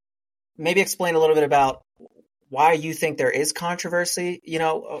 Maybe explain a little bit about why you think there is controversy,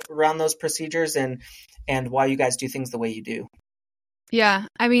 around those procedures, and why you guys do things the way you do. Yeah.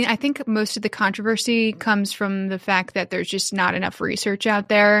 I mean, I think most of the controversy comes from the fact that there's just not enough research out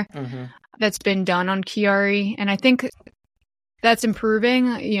there that's been done on Chiari. And I think that's improving.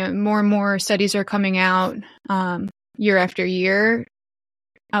 More and more studies are coming out year after year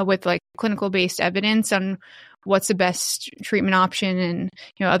with like clinical based evidence on what's the best treatment option and,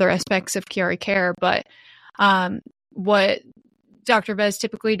 other aspects of Chiari care. But what Dr. Vez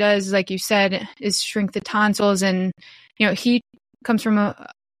typically does, like you said, is shrink the tonsils. And, he comes from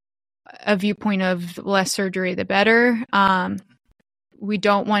a viewpoint of less surgery, the better. We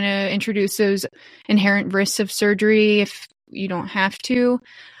don't want to introduce those inherent risks of surgery if you don't have to.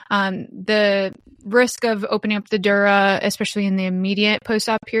 The risk of opening up the dura, especially in the immediate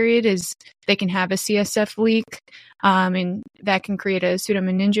post-op period, is they can have a CSF leak, and that can create a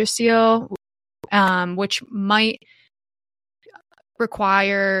pseudomeningocele, which might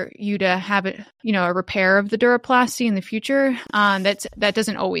require you to have a repair of the duroplasty in the future. That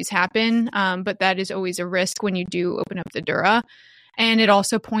doesn't always happen, but that is always a risk when you do open up the dura. And it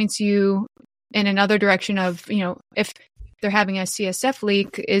also points you in another direction of, if they're having a CSF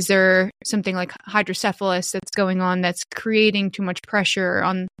leak, is there something like hydrocephalus that's going on that's creating too much pressure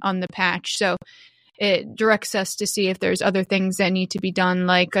on the patch? So it directs us to see if there's other things that need to be done,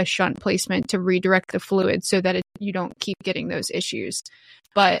 like a shunt placement to redirect the fluid so that you don't keep getting those issues.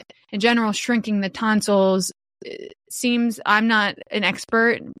 But in general, shrinking the tonsils seems, I'm not an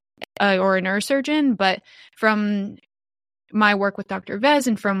expert or a neurosurgeon, but from my work with Dr. Vez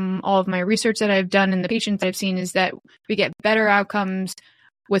and from all of my research that I've done and the patients I've seen, is that we get better outcomes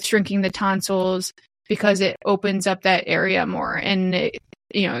with shrinking the tonsils because it opens up that area more, and it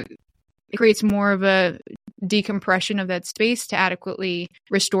creates more of a decompression of that space to adequately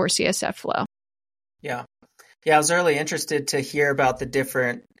restore CSF flow. Yeah. I was really interested to hear about the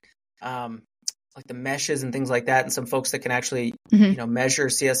different, like the meshes and things like that, and some folks that can actually, measure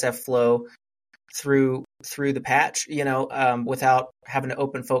CSF flow through the patch, without having to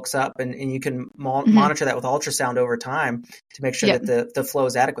open folks up, and you can monitor that with ultrasound over time to make sure that the flow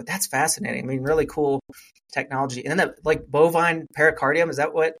is adequate. That's fascinating. I mean, really cool technology. And then that, like, bovine pericardium, is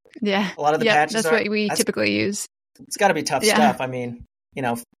that what a lot of the patches that's are? what we typically use. It's got to be tough stuff. I mean,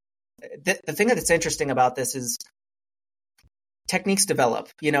 the thing that's interesting about this is techniques develop.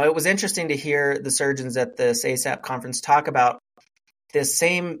 It was interesting to hear the surgeons at this ASAP conference talk about this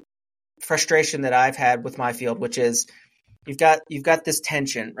same frustration that I've had with my field, which is you've got this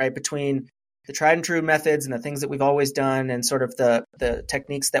tension, right, between the tried and true methods and the things that we've always done and sort of the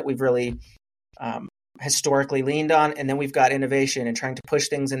techniques that we've really historically leaned on, and then we've got innovation and trying to push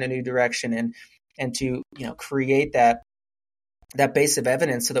things in a new direction and to create that base of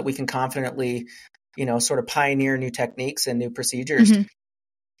evidence so that we can confidently sort of pioneer new techniques and new procedures.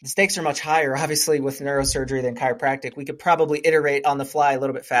 The stakes are much higher, obviously, with neurosurgery than chiropractic. We could probably iterate on the fly a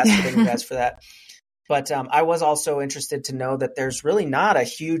little bit faster than you guys for that. But I was also interested to know that there's really not a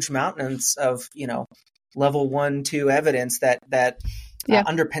huge mountains of, level 1, 2 evidence that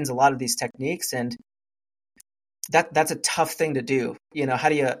underpins a lot of these techniques. And that's a tough thing to do. How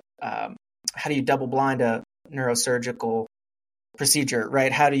do you double blind a neurosurgical procedure,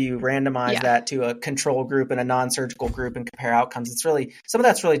 right? How do you randomize that to a control group and a non-surgical group and compare outcomes? It's really, some of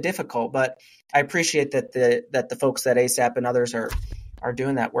that's really difficult, but I appreciate that the folks at ASAP and others are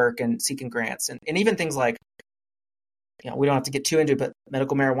doing that work and seeking grants, and even things like we don't have to get too into it, but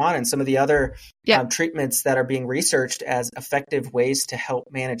medical marijuana and some of the other treatments that are being researched as effective ways to help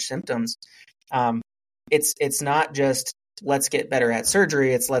manage symptoms. It's not just let's get better at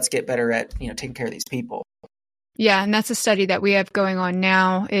surgery. It's let's get better at, taking care of these people. Yeah. And that's a study that we have going on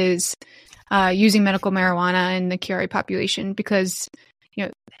now is using medical marijuana in the Chiari population because,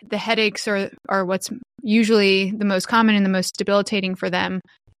 the headaches are what's usually the most common and the most debilitating for them.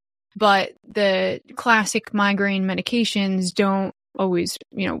 But the classic migraine medications don't always,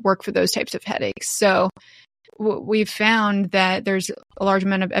 work for those types of headaches. So we've found that there's a large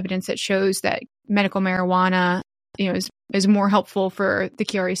amount of evidence that shows that medical marijuana, is more helpful for the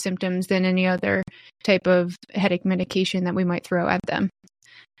Chiari symptoms than any other type of headache medication that we might throw at them.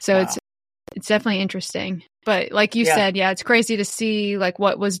 So wow. It's definitely interesting. But like you said, it's crazy to see like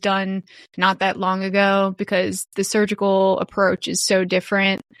what was done not that long ago because the surgical approach is so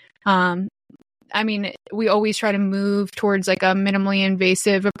different. We always try to move towards like a minimally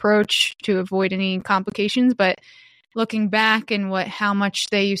invasive approach to avoid any complications, but looking back and how much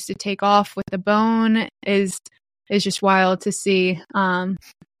they used to take off with the bone is just wild to see.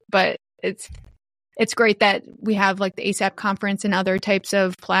 But it's great that we have like the ASAP conference and other types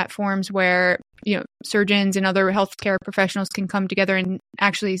of platforms where, surgeons and other healthcare professionals can come together and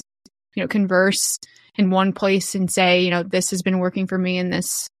actually, converse in one place and say, this has been working for me and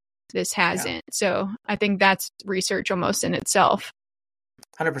this hasn't. Yeah. So I think that's research almost in itself.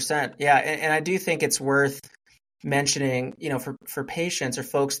 100%. Yeah. And I do think it's worth mentioning, for patients or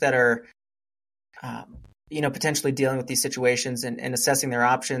folks that are, potentially dealing with these situations and assessing their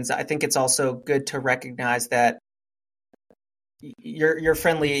options. I think it's also good to recognize that your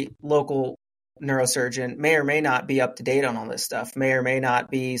friendly local neurosurgeon may or may not be up to date on all this stuff, may or may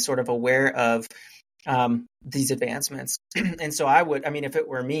not be sort of aware of these advancements. And so if it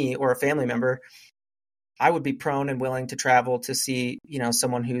were me or a family member, I would be prone and willing to travel to see,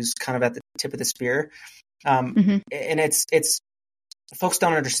 someone who's kind of at the tip of the spear. And it's folks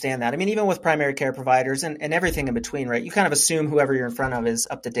don't understand that. Even with primary care providers and everything in between, right? You kind of assume whoever you're in front of is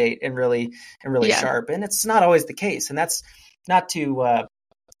up to date and really sharp. And it's not always the case. And that's not to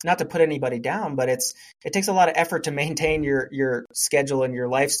put anybody down, but it takes a lot of effort to maintain your schedule and your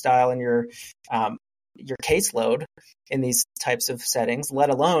lifestyle and your caseload in these types of settings, let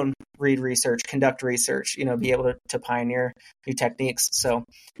alone read research, conduct research, be able to pioneer new techniques. So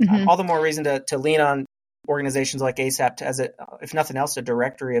all the more reason to lean on organizations like ASAP as if nothing else, a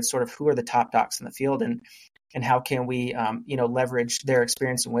directory of sort of who are the top docs in the field and how can we, leverage their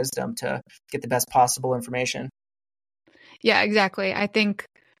experience and wisdom to get the best possible information. Yeah, exactly. I think,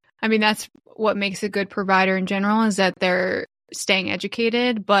 that's what makes a good provider in general is that they're staying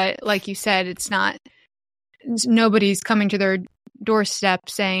educated. But like you said, nobody's coming to their doorstep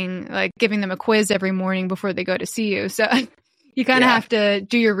saying, like, giving them a quiz every morning before they go to see you. So you kind of have to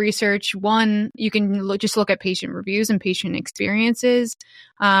do your research. One, you can just look at patient reviews and patient experiences.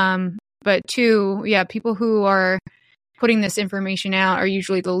 But two, people who are putting this information out are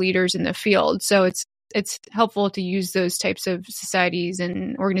usually the leaders in the field. So it's helpful to use those types of societies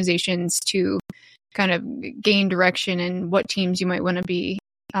and organizations to kind of gain direction in what teams you might want to be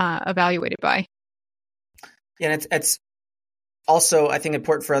evaluated by. Yeah, and it's also, I think,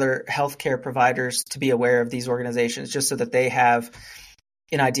 important for other healthcare providers to be aware of these organizations just so that they have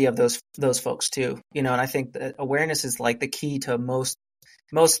an idea of those folks too. And I think that awareness is like the key to most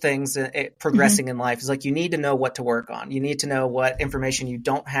things progressing in life. Is like you need to know what to work on. You need to know what information you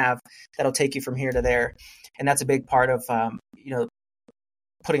don't have that'll take you from here to there. And that's a big part of,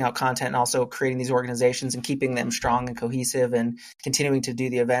 putting out content and also creating these organizations and keeping them strong and cohesive and continuing to do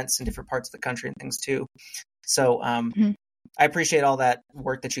the events in different parts of the country and things too. So I appreciate all that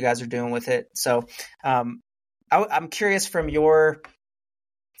work that you guys are doing with it. So I'm curious from your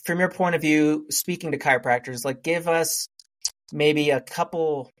point of view, speaking to chiropractors, like give us maybe a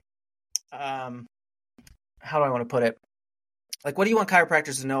couple, how do I want to put it? Like, what do you want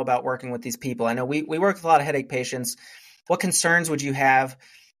chiropractors to know about working with these people? I know we work with a lot of headache patients. What concerns would you have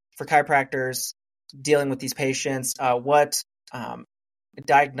for chiropractors dealing with these patients? What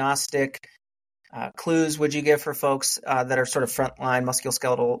diagnostic clues would you give for folks that are sort of frontline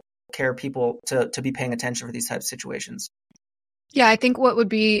musculoskeletal care people to be paying attention for these types of situations? Yeah, I think what would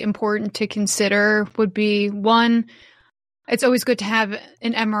be important to consider would be, one, it's always good to have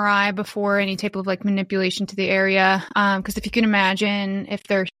an MRI before any type of like manipulation to the area. Because if you can imagine, if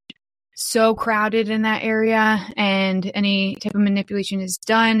they're so crowded in that area and any type of manipulation is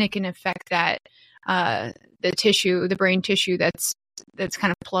done, it can affect that the brain tissue that's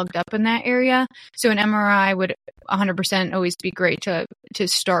kind of plugged up in that area. So an MRI would 100% always be great to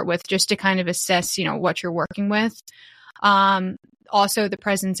start with, just to kind of assess, what you're working with. Also, the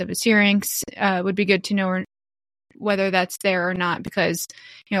presence of a syrinx would be good to know whether that's there or not, because,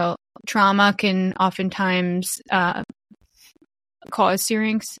 trauma can oftentimes cause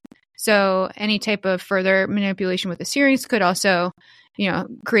syrinx. So any type of further manipulation with a syrinx could also,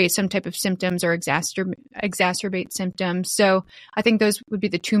 create some type of symptoms or exacerbate symptoms. So I think those would be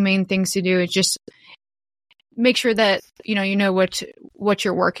the two main things to do, is just make sure that, you know what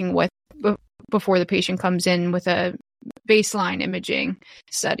you're working with before the patient comes in with a baseline imaging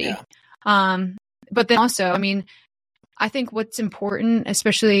study. Yeah. But then also, I think what's important,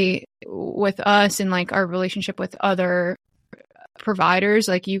 especially with us and like our relationship with other providers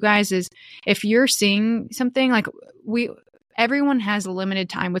like you guys, is if you're seeing something, like everyone has limited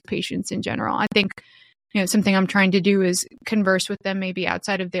time with patients in general. I think, something I'm trying to do is converse with them maybe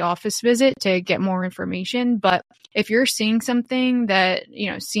outside of the office visit to get more information. But if you're seeing something that,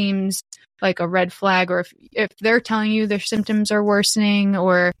 seems like a red flag, or if they're telling you their symptoms are worsening,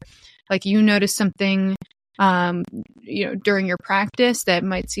 or like you notice something, during your practice that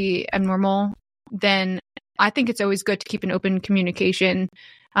might see abnormal, then I think it's always good to keep an open communication,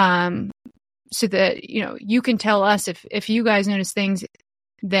 so that, you can tell us if you guys notice things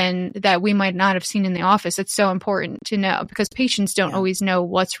then that we might not have seen in the office. It's so important to know, because patients don't always know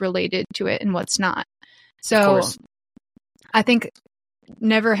what's related to it and what's not. So I think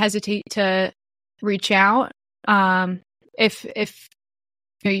never hesitate to reach out. If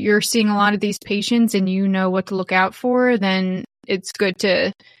you're seeing a lot of these patients and you know what to look out for, then it's good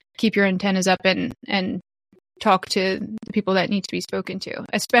to keep your antennas up and talk to the people that need to be spoken to,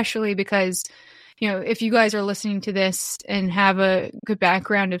 especially because, if you guys are listening to this and have a good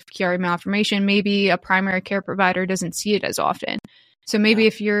background of Chiari malformation, maybe a primary care provider doesn't see it as often. So maybe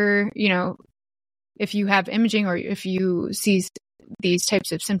if you're, if you have imaging, or if you see these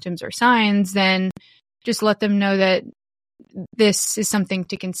types of symptoms or signs, then just let them know that this is something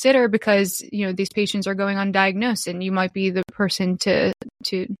to consider, because, these patients are going undiagnosed and you might be the person to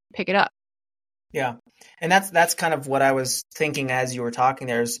pick it up. Yeah. And that's kind of what I was thinking as you were talking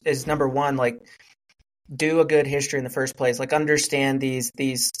there is number one, like, do a good history in the first place, like understand these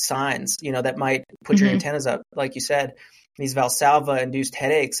signs, that might put your antennas up. Like you said, these Valsalva induced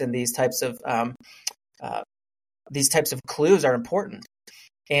headaches and these types of clues are important.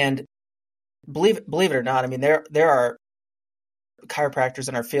 And believe it or not, there are chiropractors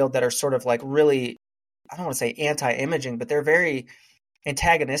in our field that are sort of like really, I don't want to say anti-imaging, but they're very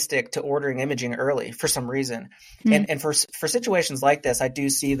antagonistic to ordering imaging early for some reason. And for situations like this, I do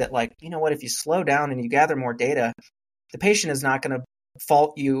see that, like, if you slow down and you gather more data, the patient is not going to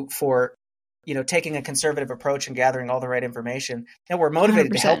fault you for, taking a conservative approach and gathering all the right information. And we're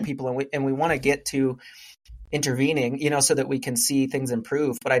motivated 100%. To help people, and we want to get to intervening, so that we can see things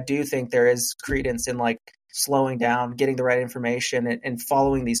improve. But I do think there is credence in like slowing down, getting the right information, and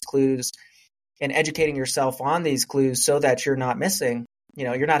following these clues and educating yourself on these clues so that you're not missing.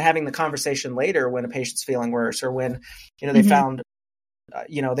 You're not having the conversation later when a patient's feeling worse, or when, they found,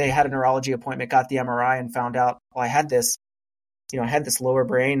 they had a neurology appointment, got the MRI and found out, well, I had this lower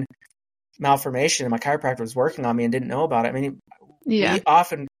brain malformation and my chiropractor was working on me and didn't know about it. We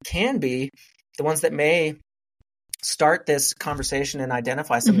often can be the ones that may start this conversation and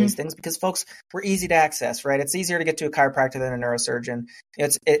identify some of these things, because folks, we're easy to access, right? It's easier to get to a chiropractor than a neurosurgeon.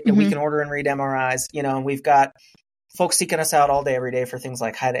 We can order and read MRIs, and we've got folks seeking us out all day, every day for things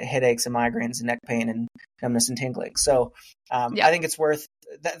like headaches and migraines and neck pain and numbness and tingling. So I think it's worth,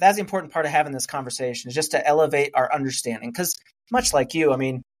 that's the important part of having this conversation, is just to elevate our understanding. Because much like you,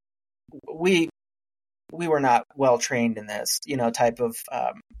 we were not well trained in this, type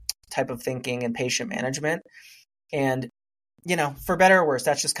of thinking and patient management. And, for better or worse,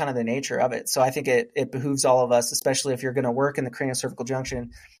 that's just kind of the nature of it. So I think it behooves all of us, especially if you're going to work in the craniocervical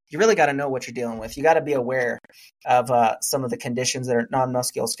junction, you really got to know what you're dealing with. You got to be aware of some of the conditions that are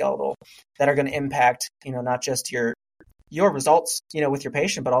non-musculoskeletal that are going to impact, not just your results, with your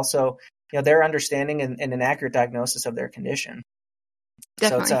patient, but also, their understanding and an accurate diagnosis of their condition.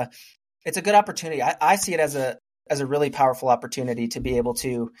 Definitely. So it's a good opportunity. I see it as a really powerful opportunity to be able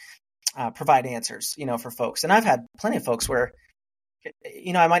to provide answers, for folks. And I've had plenty of folks where,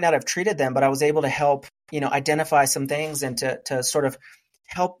 I might not have treated them, but I was able to help, identify some things and to sort of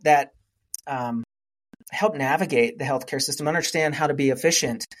help that, help navigate the healthcare system, understand how to be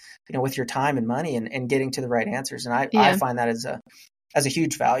efficient, with your time and money and getting to the right answers. And I find that as a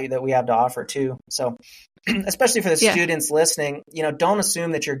huge value that we have to offer too. So especially for the students listening, don't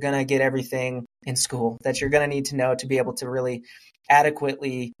assume that you're going to get everything in school, that you're going to need to know to be able to really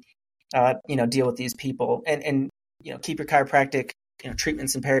adequately deal with these people and keep your chiropractic,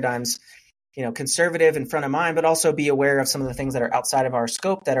 treatments and paradigms conservative and front of mind, but also be aware of some of the things that are outside of our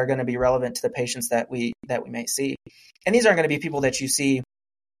scope that are going to be relevant to the patients that we may see. And these aren't going to be people that you see.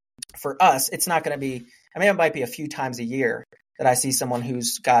 For us, it's not going to be, it might be a few times a year that I see someone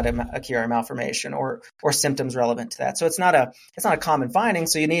who's got a Chiari malformation or symptoms relevant to that. So it's not a common finding.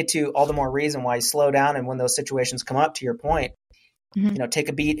 So you need to, all the more reason why you slow down. And when those situations come up, to your point, take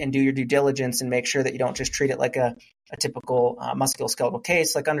a beat and do your due diligence and make sure that you don't just treat it like a typical musculoskeletal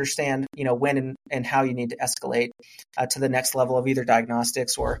case. Like understand, when and how you need to escalate to the next level of either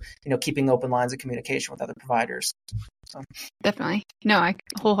diagnostics or, keeping open lines of communication with other providers. So. Definitely. No, I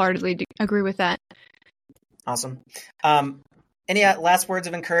wholeheartedly agree with that. Awesome. Any last words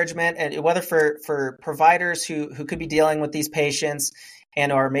of encouragement, and whether for providers who could be dealing with these patients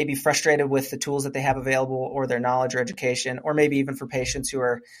and are maybe frustrated with the tools that they have available or their knowledge or education, or maybe even for patients who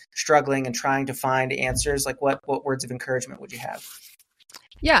are struggling and trying to find answers, like what words of encouragement would you have?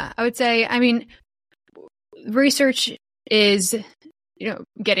 Yeah, I would say, research is,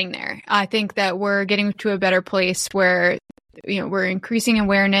 getting there. I think that we're getting to a better place where, we're increasing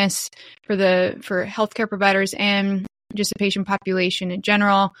awareness for healthcare providers and just the patient population in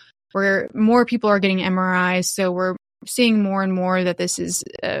general, where more people are getting MRIs. So we're seeing more and more that this is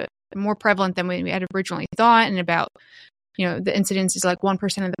more prevalent than we had originally thought. And about, the incidence is like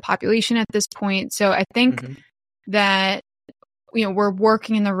 1% of the population at this point. So I think that, we're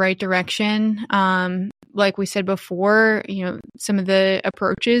working in the right direction. Like we said before, some of the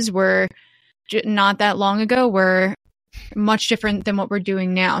approaches were not that long ago were much different than what we're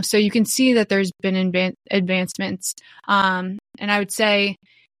doing now. So you can see that there's been advancements. And I would say,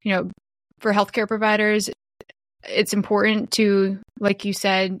 for healthcare providers, it's important to, like you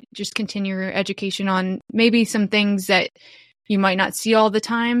said, just continue your education on maybe some things that you might not see all the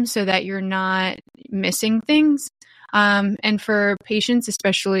time so that you're not missing things. And for patients,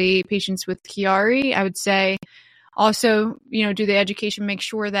 especially patients with Chiari, I would say also, do the education, make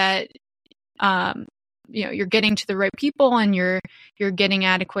sure that, you're getting to the right people and you're getting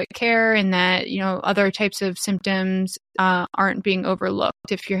adequate care, and that, other types of symptoms aren't being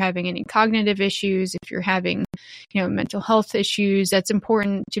overlooked. If you're having any cognitive issues, if you're having, mental health issues, that's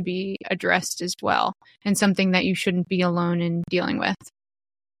important to be addressed as well, and something that you shouldn't be alone in dealing with.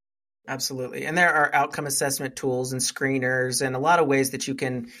 Absolutely. And there are outcome assessment tools and screeners and a lot of ways that you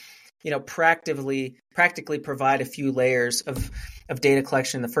can, practically provide a few layers of data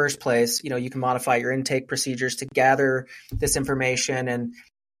collection in the first place. You can modify your intake procedures to gather this information. And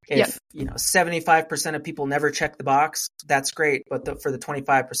if, 75% of people never check the box, that's great. But for the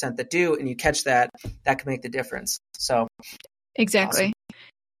 25% that do, and you catch that can make the difference. So exactly. Awesome.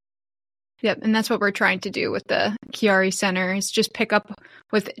 Yep. And that's what we're trying to do with the Chiari Center, is just pick up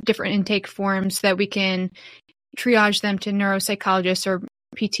with different intake forms so that we can triage them to neuropsychologists or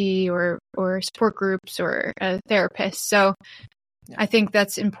PT or support groups or a therapist. So I think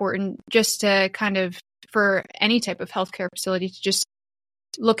that's important, just to kind of, for any type of healthcare facility, to just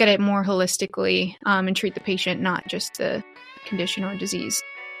look at it more holistically and treat the patient, not just the condition or disease.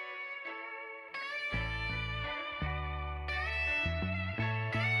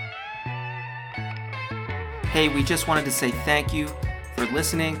 Hey, we just wanted to say thank you for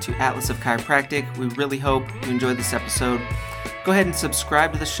listening to Atlas of Chiropractic. We really hope you enjoyed this episode. Go ahead and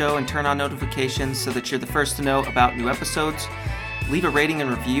subscribe to the show and turn on notifications so that you're the first to know about new episodes. Leave a rating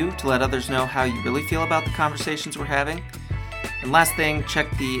and review to let others know how you really feel about the conversations we're having. And last thing, check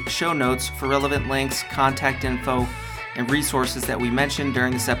the show notes for relevant links, contact info, and resources that we mentioned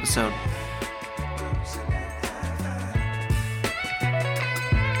during this episode.